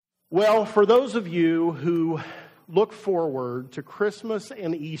Well, for those of you who look forward to Christmas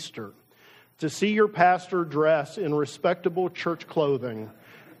and Easter to see your pastor dress in respectable church clothing,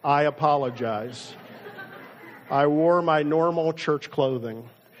 I apologize. I wore my normal church clothing.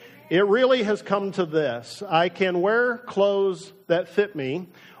 It really has come to this. I can wear clothes that fit me,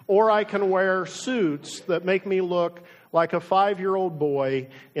 or I can wear suits that make me look like a 5-year-old boy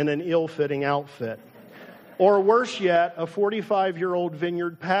in an ill-fitting outfit. Or worse yet, a 45-year-old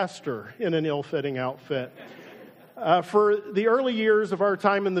vineyard pastor in an ill-fitting outfit. For the early years of our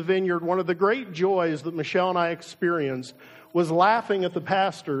time in the vineyard, one of the great joys that Michelle and I experienced was laughing at the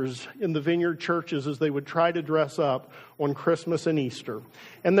pastors in the vineyard churches as they would try to dress up on Christmas and Easter.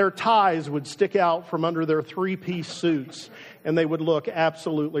 And their ties would stick out from under their 3-piece suits, and they would look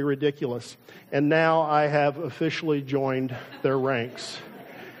absolutely ridiculous. And now I have officially joined their ranks.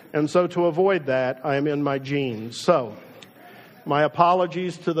 And so to avoid that, I am in my jeans. So, my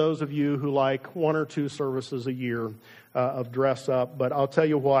apologies to those of you who like 1 or 2 services a year of dress up. But I'll tell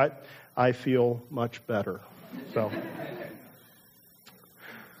you what, I feel much better. So,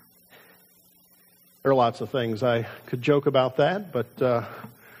 there are lots of things I could joke about that, but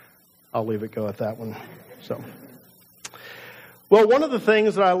I'll leave it go at that one. So, well, one of the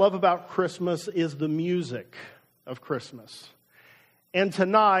things that I love about Christmas is the music of Christmas. And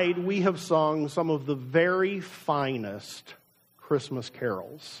tonight, we have sung some of the very finest Christmas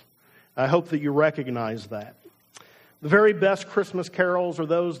carols. I hope that you recognize that. The very best Christmas carols are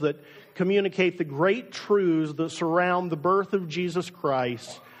those that communicate the great truths that surround the birth of Jesus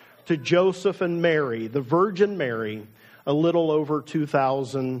Christ to Joseph and Mary, the Virgin Mary, a little over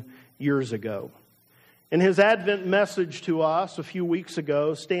 2,000 years ago. In his Advent message to us a few weeks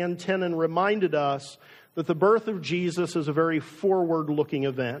ago, Stan Tenen reminded us that the birth of Jesus is a very forward-looking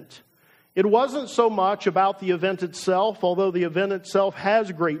event. It wasn't so much about the event itself, although the event itself has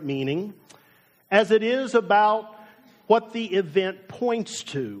great meaning, as it is about what the event points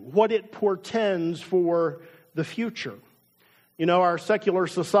to, what it portends for the future. You know, our secular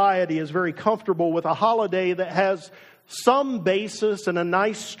society is very comfortable with a holiday that has some basis and a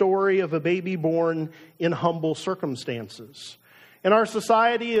nice story of a baby born in humble circumstances. And our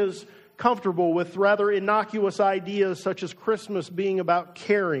society is comfortable with rather innocuous ideas such as Christmas being about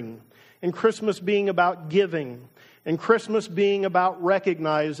caring, and Christmas being about giving, and Christmas being about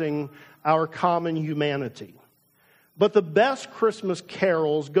recognizing our common humanity. But the best Christmas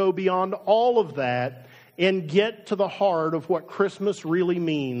carols go beyond all of that and get to the heart of what Christmas really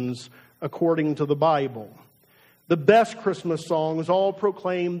means according to the Bible. The best Christmas songs all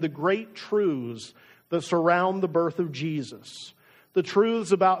proclaim the great truths that surround the birth of Jesus. The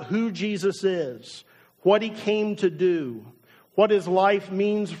truths about who Jesus is, what He came to do, what His life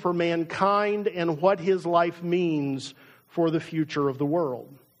means for mankind, and what His life means for the future of the world.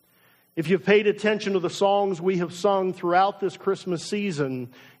 If you've paid attention to the songs we have sung throughout this Christmas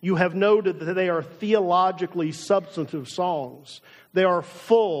season, you have noted that they are theologically substantive songs. They are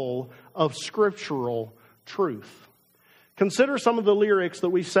full of scriptural truth. Consider some of the lyrics that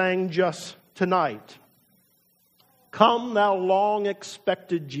we sang just tonight. Come, thou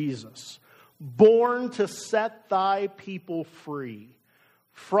long-expected Jesus, born to set thy people free.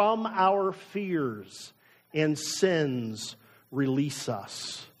 From our fears and sins, release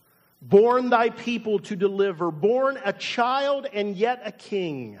us. Born thy people to deliver, born a child and yet a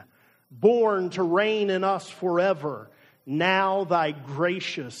king, born to reign in us forever. Now thy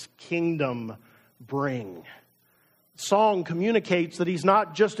gracious kingdom bring. Song communicates that He's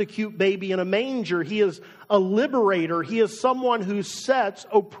not just a cute baby in a manger. He is a liberator. He is someone who sets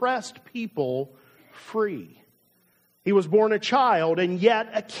oppressed people free. He was born a child and yet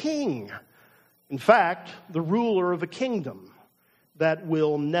a king. In fact, the ruler of a kingdom that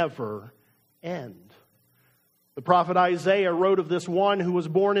will never end. The prophet Isaiah wrote of this one who was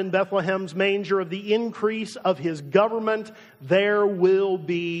born in Bethlehem's manger, of the increase of His government there will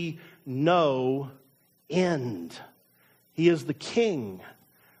be no end. He is the king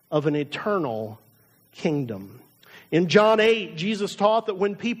of an eternal kingdom. In John 8, Jesus taught that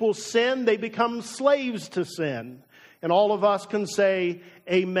when people sin, they become slaves to sin. And all of us can say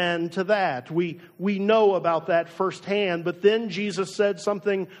amen to that. We know about that firsthand. But then Jesus said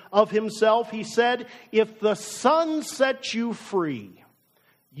something of Himself. He said, if the Son sets you free,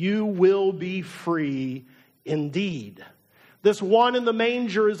 you will be free indeed. This one in the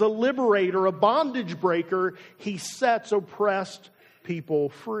manger is a liberator, a bondage breaker. He sets oppressed people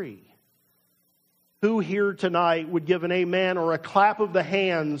free. Who here tonight would give an amen or a clap of the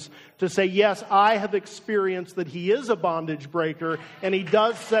hands to say, yes, I have experienced that He is a bondage breaker and He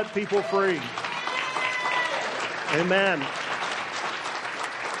does set people free? Amen.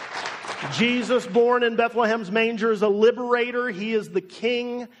 Jesus, born in Bethlehem's manger, is a liberator. He is the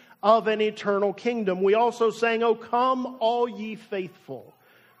King of an eternal kingdom. We also sang, "O come, all ye faithful,"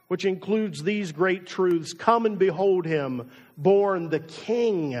 which includes these great truths. Come and behold him, born the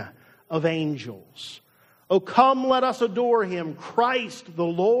King of angels. O come, let us adore him, Christ the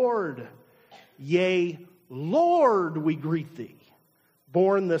Lord. Yea, Lord, we greet thee,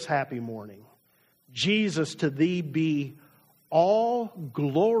 born this happy morning. Jesus, to thee be all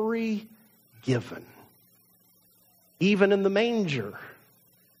glory given. Even in the manger,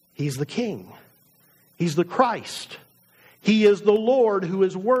 he's the King. He's the Christ. He is the Lord who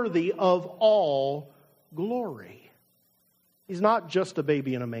is worthy of all glory. He's not just a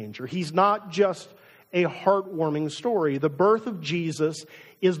baby in a manger. He's not just a heartwarming story. The birth of Jesus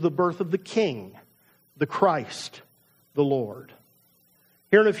is the birth of the King, the Christ, the Lord.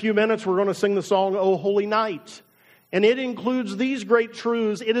 Here in a few minutes, we're going to sing the song, "O Holy Night." And it includes these great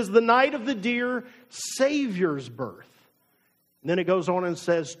truths. It is the night of the dear Savior's birth. And then it goes on and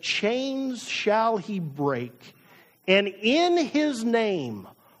says, "Chains shall he break, and in his name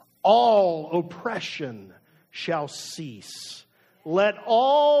all oppression shall cease. Let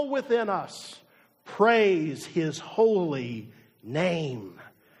all within us praise his holy name."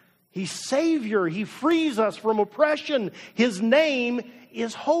 He's Savior. He frees us from oppression. His name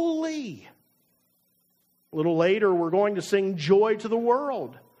is holy. A little later, we're going to sing "Joy to the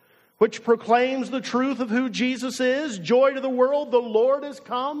World," which proclaims the truth of who Jesus is. Joy to the world, the Lord is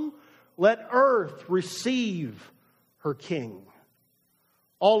come. Let earth receive her King.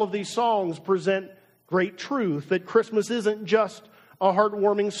 All of these songs present great truth, that Christmas isn't just a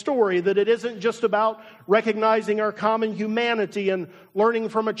heartwarming story, that it isn't just about recognizing our common humanity and learning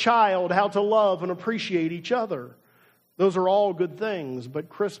from a child how to love and appreciate each other. Those are all good things, but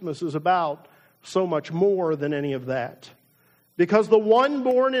Christmas is about so much more than any of that. Because the one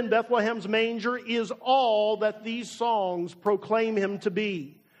born in Bethlehem's manger is all that these songs proclaim him to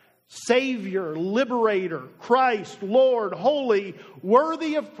be. Savior, liberator, Christ, Lord, holy,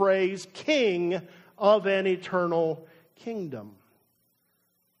 worthy of praise, King of an eternal kingdom.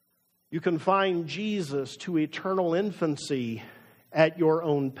 You can find Jesus to eternal infancy at your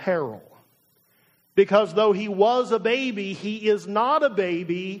own peril. Because though he was a baby, he is not a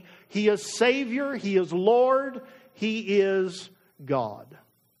baby. He is Savior, he is Lord, he is God.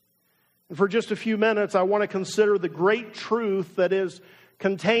 And for just a few minutes, I want to consider the great truth that is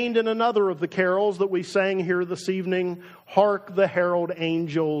contained in another of the carols that we sang here this evening, "Hark the Herald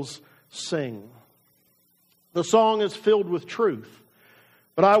Angels Sing." The song is filled with truth,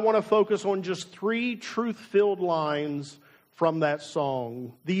 but I want to focus on just 3 truth-filled lines from that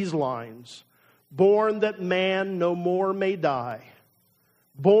song. These lines: "Born that man no more may die,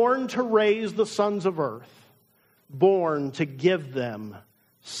 born to raise the sons of earth, born to give them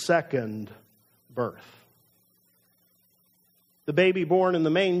second birth." The baby born in the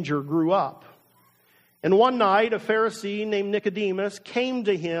manger grew up. And one night, a Pharisee named Nicodemus came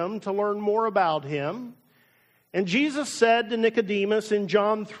to him to learn more about him. And Jesus said to Nicodemus in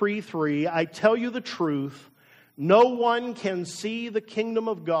John 3:3, "I tell you the truth, no one can see the kingdom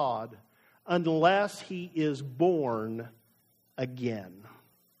of God unless he is born again."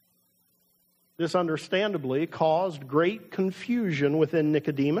 This understandably caused great confusion within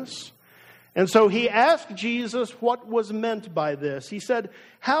Nicodemus. And so he asked Jesus what was meant by this. He said,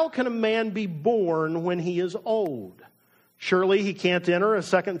 "How can a man be born when he is old? Surely he can't enter a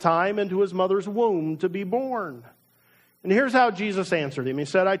second time into his mother's womb to be born." And here's how Jesus answered him. He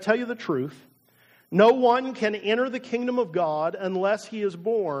said, "I tell you the truth, no one can enter the kingdom of God unless he is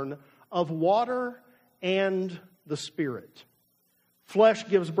born of water and the Spirit. Flesh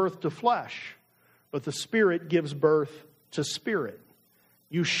gives birth to flesh, but the Spirit gives birth to spirit.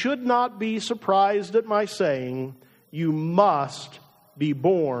 You should not be surprised at my saying, you must be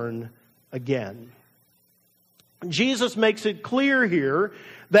born again." Jesus makes it clear here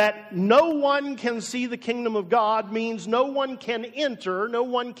that no one can see the kingdom of God means no one can enter, no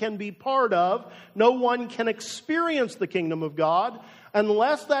one can be part of, no one can experience the kingdom of God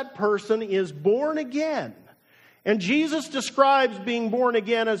unless that person is born again. And Jesus describes being born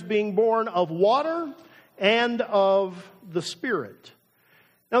again as being born of water and of the Spirit.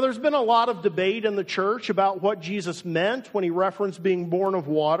 Now, there's been a lot of debate in the church about what Jesus meant when he referenced being born of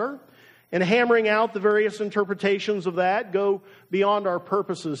water. And hammering out the various interpretations of that go beyond our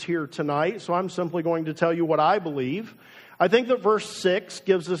purposes here tonight. So I'm simply going to tell you what I believe. I think that verse 6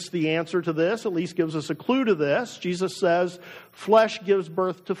 gives us the answer to this, at least gives us a clue to this. Jesus says, "Flesh gives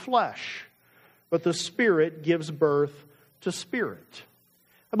birth to flesh, but the Spirit gives birth to spirit."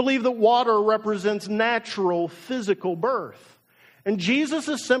 I believe that water represents natural, physical birth. And Jesus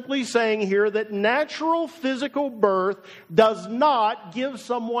is simply saying here that natural physical birth does not give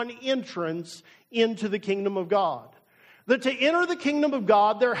someone entrance into the kingdom of God. That to enter the kingdom of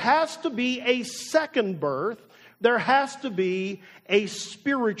God, there has to be a second birth. There has to be a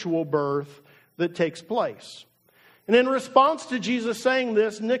spiritual birth that takes place. And in response to Jesus saying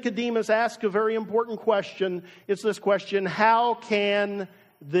this, Nicodemus asked a very important question. It's this question: how can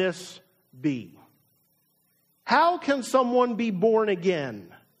this be? How can someone be born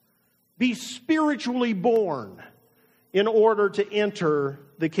again, be spiritually born, in order to enter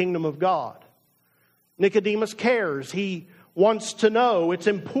the kingdom of God? Nicodemus cares. He wants to know. It's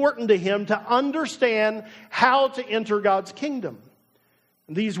important to him to understand how to enter God's kingdom.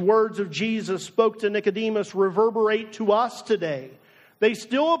 These words of Jesus spoke to Nicodemus reverberate to us today. They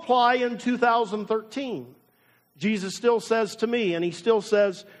still apply in 2013. Jesus still says to me, and he still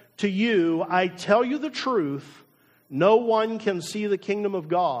says to you, I tell you the truth, no one can see the kingdom of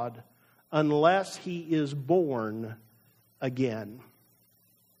God unless he is born again.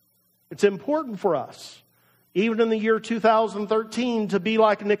 It's important for us, even in the year 2013, to be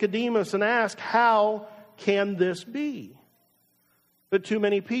like Nicodemus and ask, how can this be? But too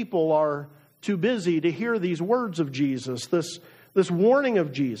many people are too busy to hear these words of Jesus, this warning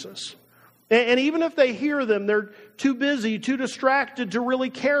of Jesus. And even if they hear them, they're too busy, too distracted to really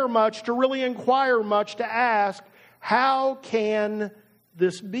care much, to really inquire much, to ask, how can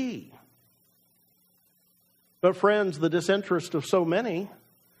this be? But friends, the disinterest of so many,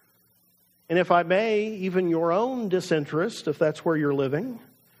 and if I may, even your own disinterest, if that's where you're living,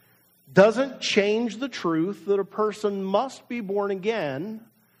 doesn't change the truth that a person must be born again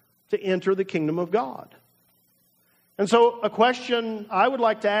to enter the kingdom of God. And so a question I would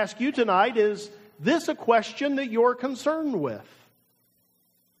like to ask you tonight is this a question that you're concerned with?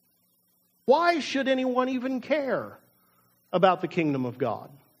 Why should anyone even care about the kingdom of God?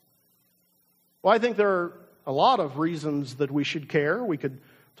 Well, I think there are a lot of reasons that we should care. We could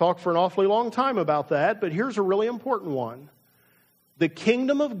talk for an awfully long time about that, but here's a really important one. The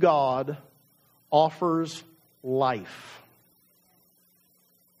kingdom of God offers life.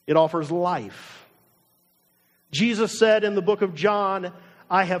 It offers life. Jesus said in the book of John,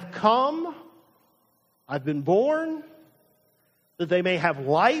 I have come, I've been born, that they may have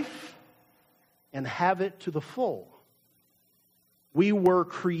life and have it to the full. We were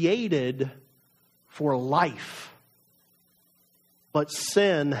created for life, but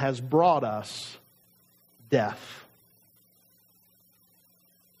sin has brought us death.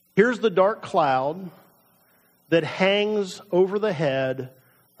 Here's the dark cloud that hangs over the head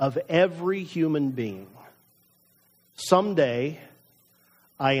of every human being. Someday,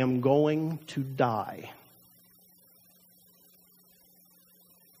 I am going to die.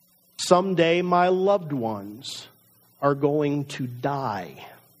 Someday, my loved ones are going to die.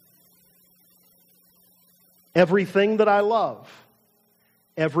 Everything that I love,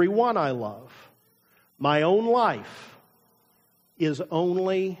 everyone I love, my own life, is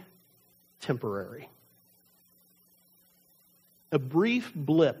only temporary. A brief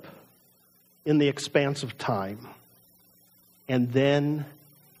blip in the expanse of time, and then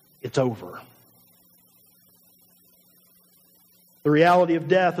it's over. The reality of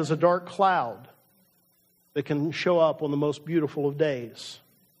death is a dark cloud that can show up on the most beautiful of days.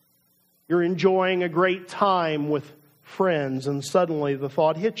 You're enjoying a great time with friends, and suddenly the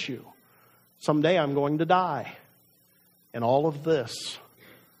thought hits you, someday I'm going to die. And all of this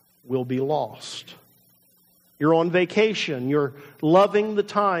will be lost. You're on vacation. You're loving the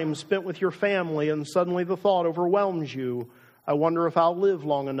time spent with your family, and suddenly the thought overwhelms you. I wonder if I'll live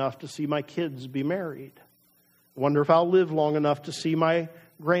long enough to see my kids be married. I wonder if I'll live long enough to see my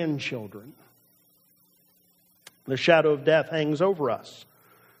grandchildren. The shadow of death hangs over us.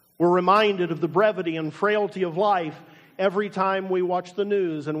 We're reminded of the brevity and frailty of life every time we watch the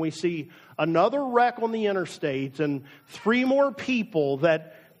news and we see another wreck on the interstate and 3 more people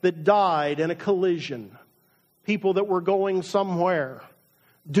that died in a collision. People that were going somewhere,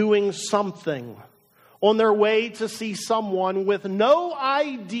 doing something, on their way to see someone with no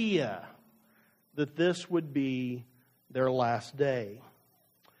idea that this would be their last day.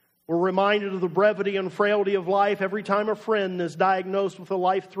 We're reminded of the brevity and frailty of life every time a friend is diagnosed with a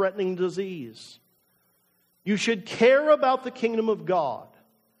life-threatening disease. You should care about the kingdom of God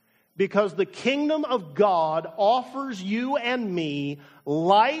because the kingdom of God offers you and me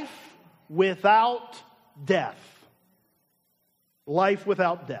life without death. Life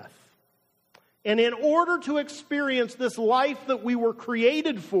without death. And in order to experience this life that we were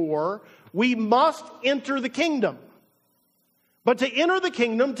created for, we must enter the kingdom. But to enter the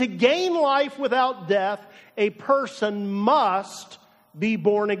kingdom, to gain life without death, a person must be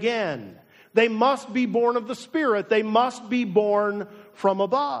born again. They must be born of the Spirit. They must be born from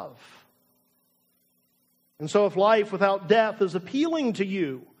above. And so if life without death is appealing to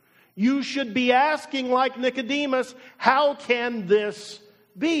you, you should be asking like Nicodemus, how can this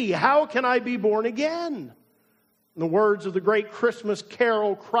be? How can I be born again? In the words of the great Christmas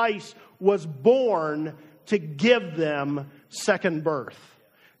carol, Christ was born to give them second birth.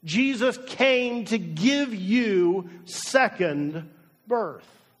 Jesus came to give you second birth.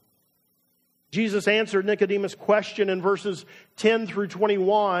 Jesus answered Nicodemus' question in verses 10 through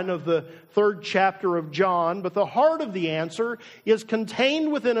 21 of the 3rd chapter of John, but the heart of the answer is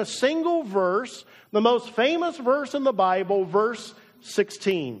contained within a single verse, the most famous verse in the Bible, verse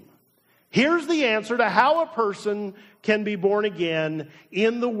 16. Here's the answer to how a person can be born again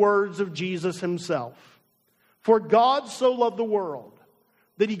in the words of Jesus himself. For God so loved the world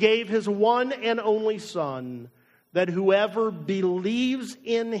that he gave his one and only Son, that whoever believes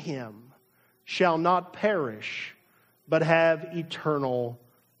in him shall not perish, but have eternal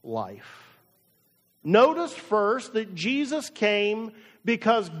life. Notice first that Jesus came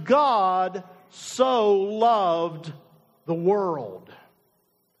because God so loved the world.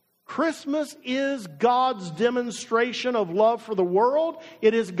 Christmas is God's demonstration of love for the world.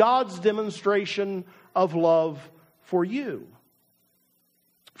 It is God's demonstration of love for you.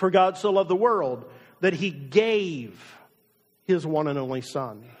 For God so loved the world that he gave his one and only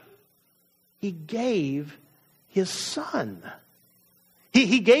Son. He gave his Son.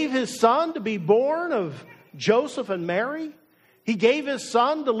 He gave his Son to be born of Joseph and Mary. He gave his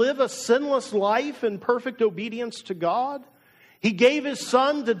Son to live a sinless life in perfect obedience to God. He gave his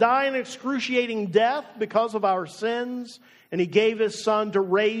Son to die an excruciating death because of our sins. And he gave his Son to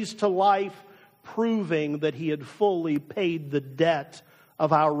raise to life, proving that he had fully paid the debt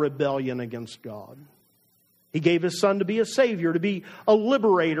of our rebellion against God. He gave his Son to be a Savior, to be a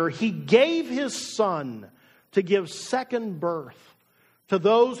liberator. He gave his Son to give second birth to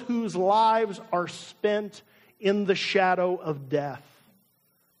those whose lives are spent in the shadow of death.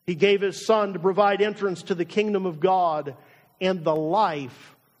 He gave his Son to provide entrance to the kingdom of God and the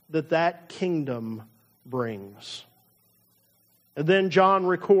life that that kingdom brings. And then John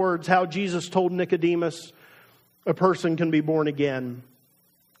records how Jesus told Nicodemus a person can be born again,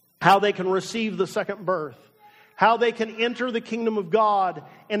 how they can receive the second birth, how they can enter the kingdom of God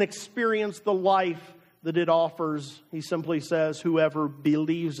and experience the life that it offers. He simply says, whoever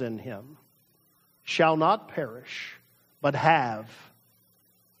believes in him shall not perish, but have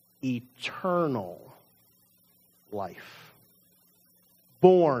eternal life.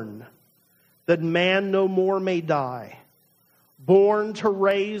 Born that man no more may die. Born to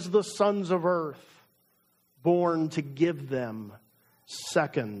raise the sons of earth. Born to give them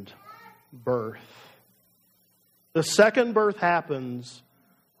second birth. The second birth happens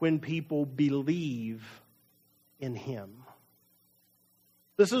when people believe in him.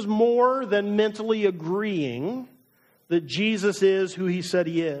 This is more than mentally agreeing that Jesus is who he said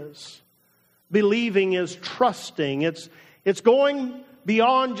he is. Believing is trusting. It's going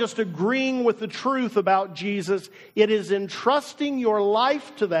beyond just agreeing with the truth about Jesus. It is entrusting your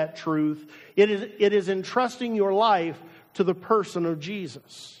life to that truth. It is entrusting your life to the person of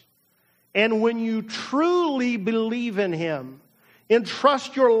Jesus. And when you truly believe in him,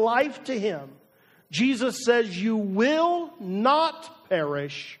 entrust your life to him, Jesus says you will not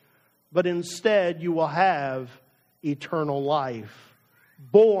perish, but instead you will have eternal life,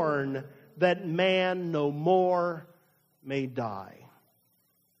 born that man no more may die.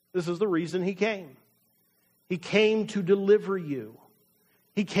 This is the reason he came. He came to deliver you.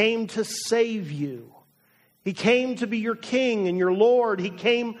 He came to save you. He came to be your king and your Lord. He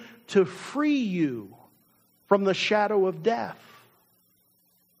came to free you from the shadow of death.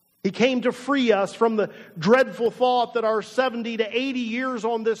 He came to free us from the dreadful thought that our 70 to 80 years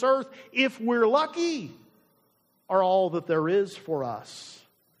on this earth, if we're lucky, are all that there is for us.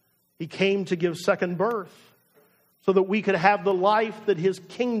 He came to give second birth so that we could have the life that his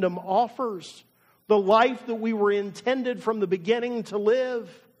kingdom offers, the life that we were intended from the beginning to live.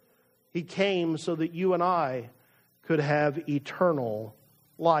 He came so that you and I could have eternal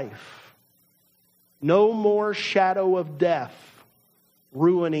life. No more shadow of death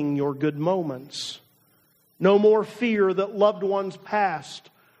ruining your good moments. No more fear that loved ones past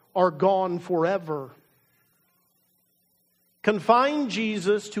are gone forever. Confine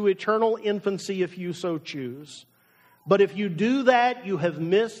Jesus to eternal infancy if you so choose. But if you do that, you have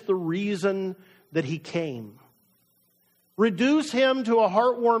missed the reason that he came. Reduce him to a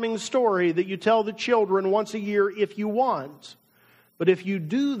heartwarming story that you tell the children once a year if you want. But if you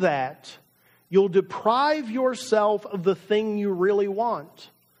do that, you'll deprive yourself of the thing you really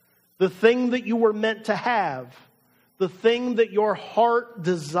want, the thing that you were meant to have, the thing that your heart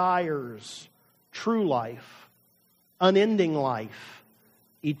desires, true life, unending life,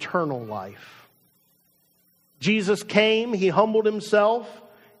 eternal life. Jesus came, He humbled Himself,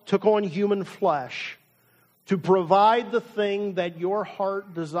 took on human flesh to provide the thing that your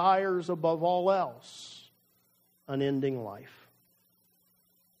heart desires above all else, unending life.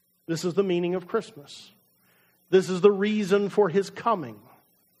 This is the meaning of Christmas. This is the reason for His coming.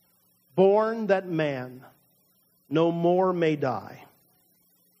 Born that man no more may die.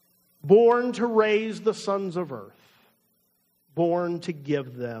 Born to raise the sons of earth. Born to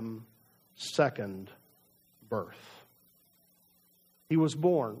give them second birth. He was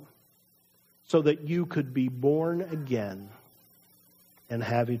born so that you could be born again and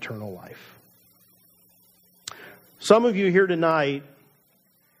have eternal life. Some of you here tonight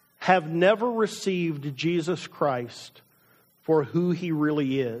have never received Jesus Christ for who He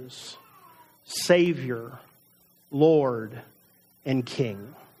really is, Savior, Lord, and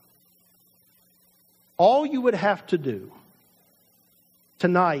King. All you would have to do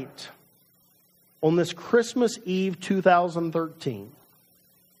tonight, on this Christmas Eve 2013,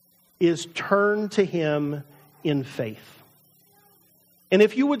 is turn to Him in faith. And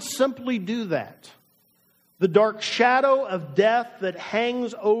if you would simply do that, the dark shadow of death that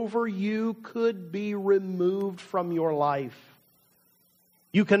hangs over you could be removed from your life.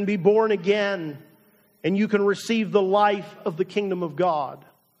 You can be born again, and you can receive the life of the kingdom of God,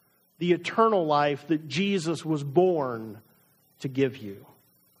 the eternal life that Jesus was born to give you.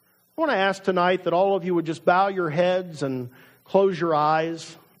 I want to ask tonight that all of you would just bow your heads and close your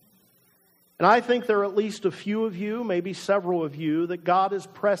eyes. And I think there are at least a few of you, maybe several of you, that God is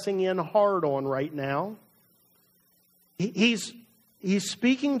pressing in hard on right now. He's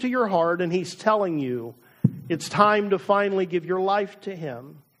speaking to your heart, and He's telling you it's time to finally give your life to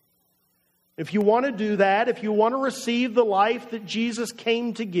Him. If you want to do that, if you want to receive the life that Jesus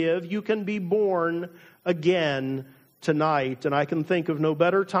came to give, you can be born again tonight. And I can think of no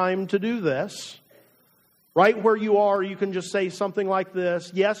better time to do this. Right where you are, you can just say something like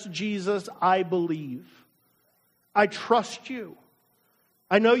this: yes, Jesus, I believe. I trust You.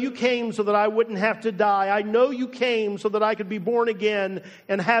 I know You came so that I wouldn't have to die. I know You came so that I could be born again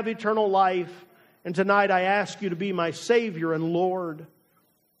and have eternal life. And tonight I ask You to be my Savior and Lord.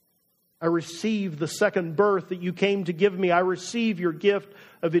 I receive the second birth that You came to give me. I receive Your gift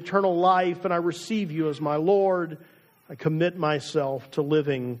of eternal life, and I receive You as my Lord. I commit myself to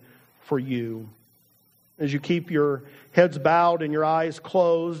living for You. As you keep your heads bowed and your eyes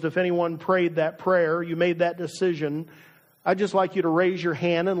closed, if anyone prayed that prayer, you made that decision, I'd just like you to raise your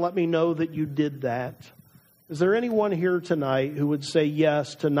hand and let me know that you did that. Is there anyone here tonight who would say,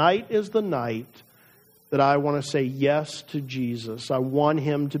 yes, tonight is the night that I want to say yes to Jesus. I want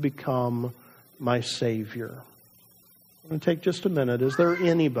Him to become my Savior. I'm going to take just a minute. Is there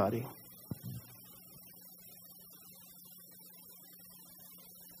anybody?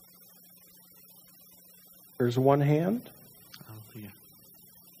 There's one hand.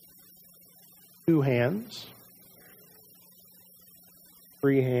 Two hands.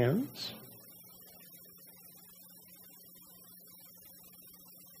 3 hands.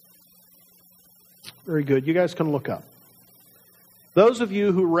 Very good. You guys can look up. Those of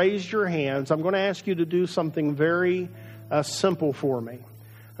you who raised your hands, I'm going to ask you to do something very simple for me.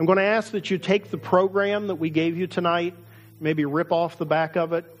 I'm going to ask that you take the program that we gave you tonight, maybe rip off the back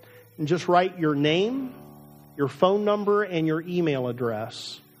of it, and just write your name, your phone number, and your email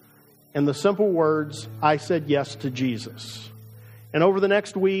address. And the simple words, I said yes to Jesus. And over the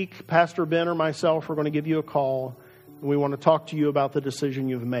next week, Pastor Ben or myself are going to give you a call, and we want to talk to you about the decision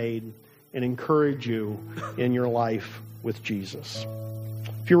you've made and encourage you in your life with Jesus.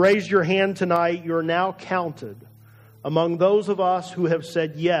 If you raised your hand tonight, you're now counted among those of us who have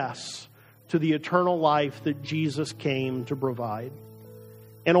said yes to the eternal life that Jesus came to provide.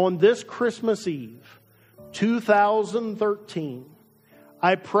 And on this Christmas Eve, 2013,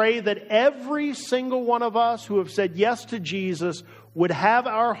 I pray that every single one of us who have said yes to Jesus would have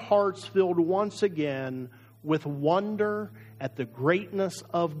our hearts filled once again with wonder at the greatness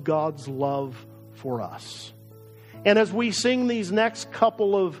of God's love for us. And as we sing these next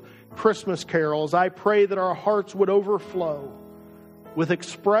couple of Christmas carols, I pray that our hearts would overflow with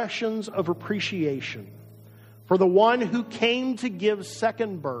expressions of appreciation for the one who came to give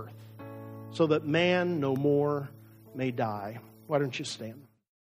second birth so that man no more may die. Why don't you stand?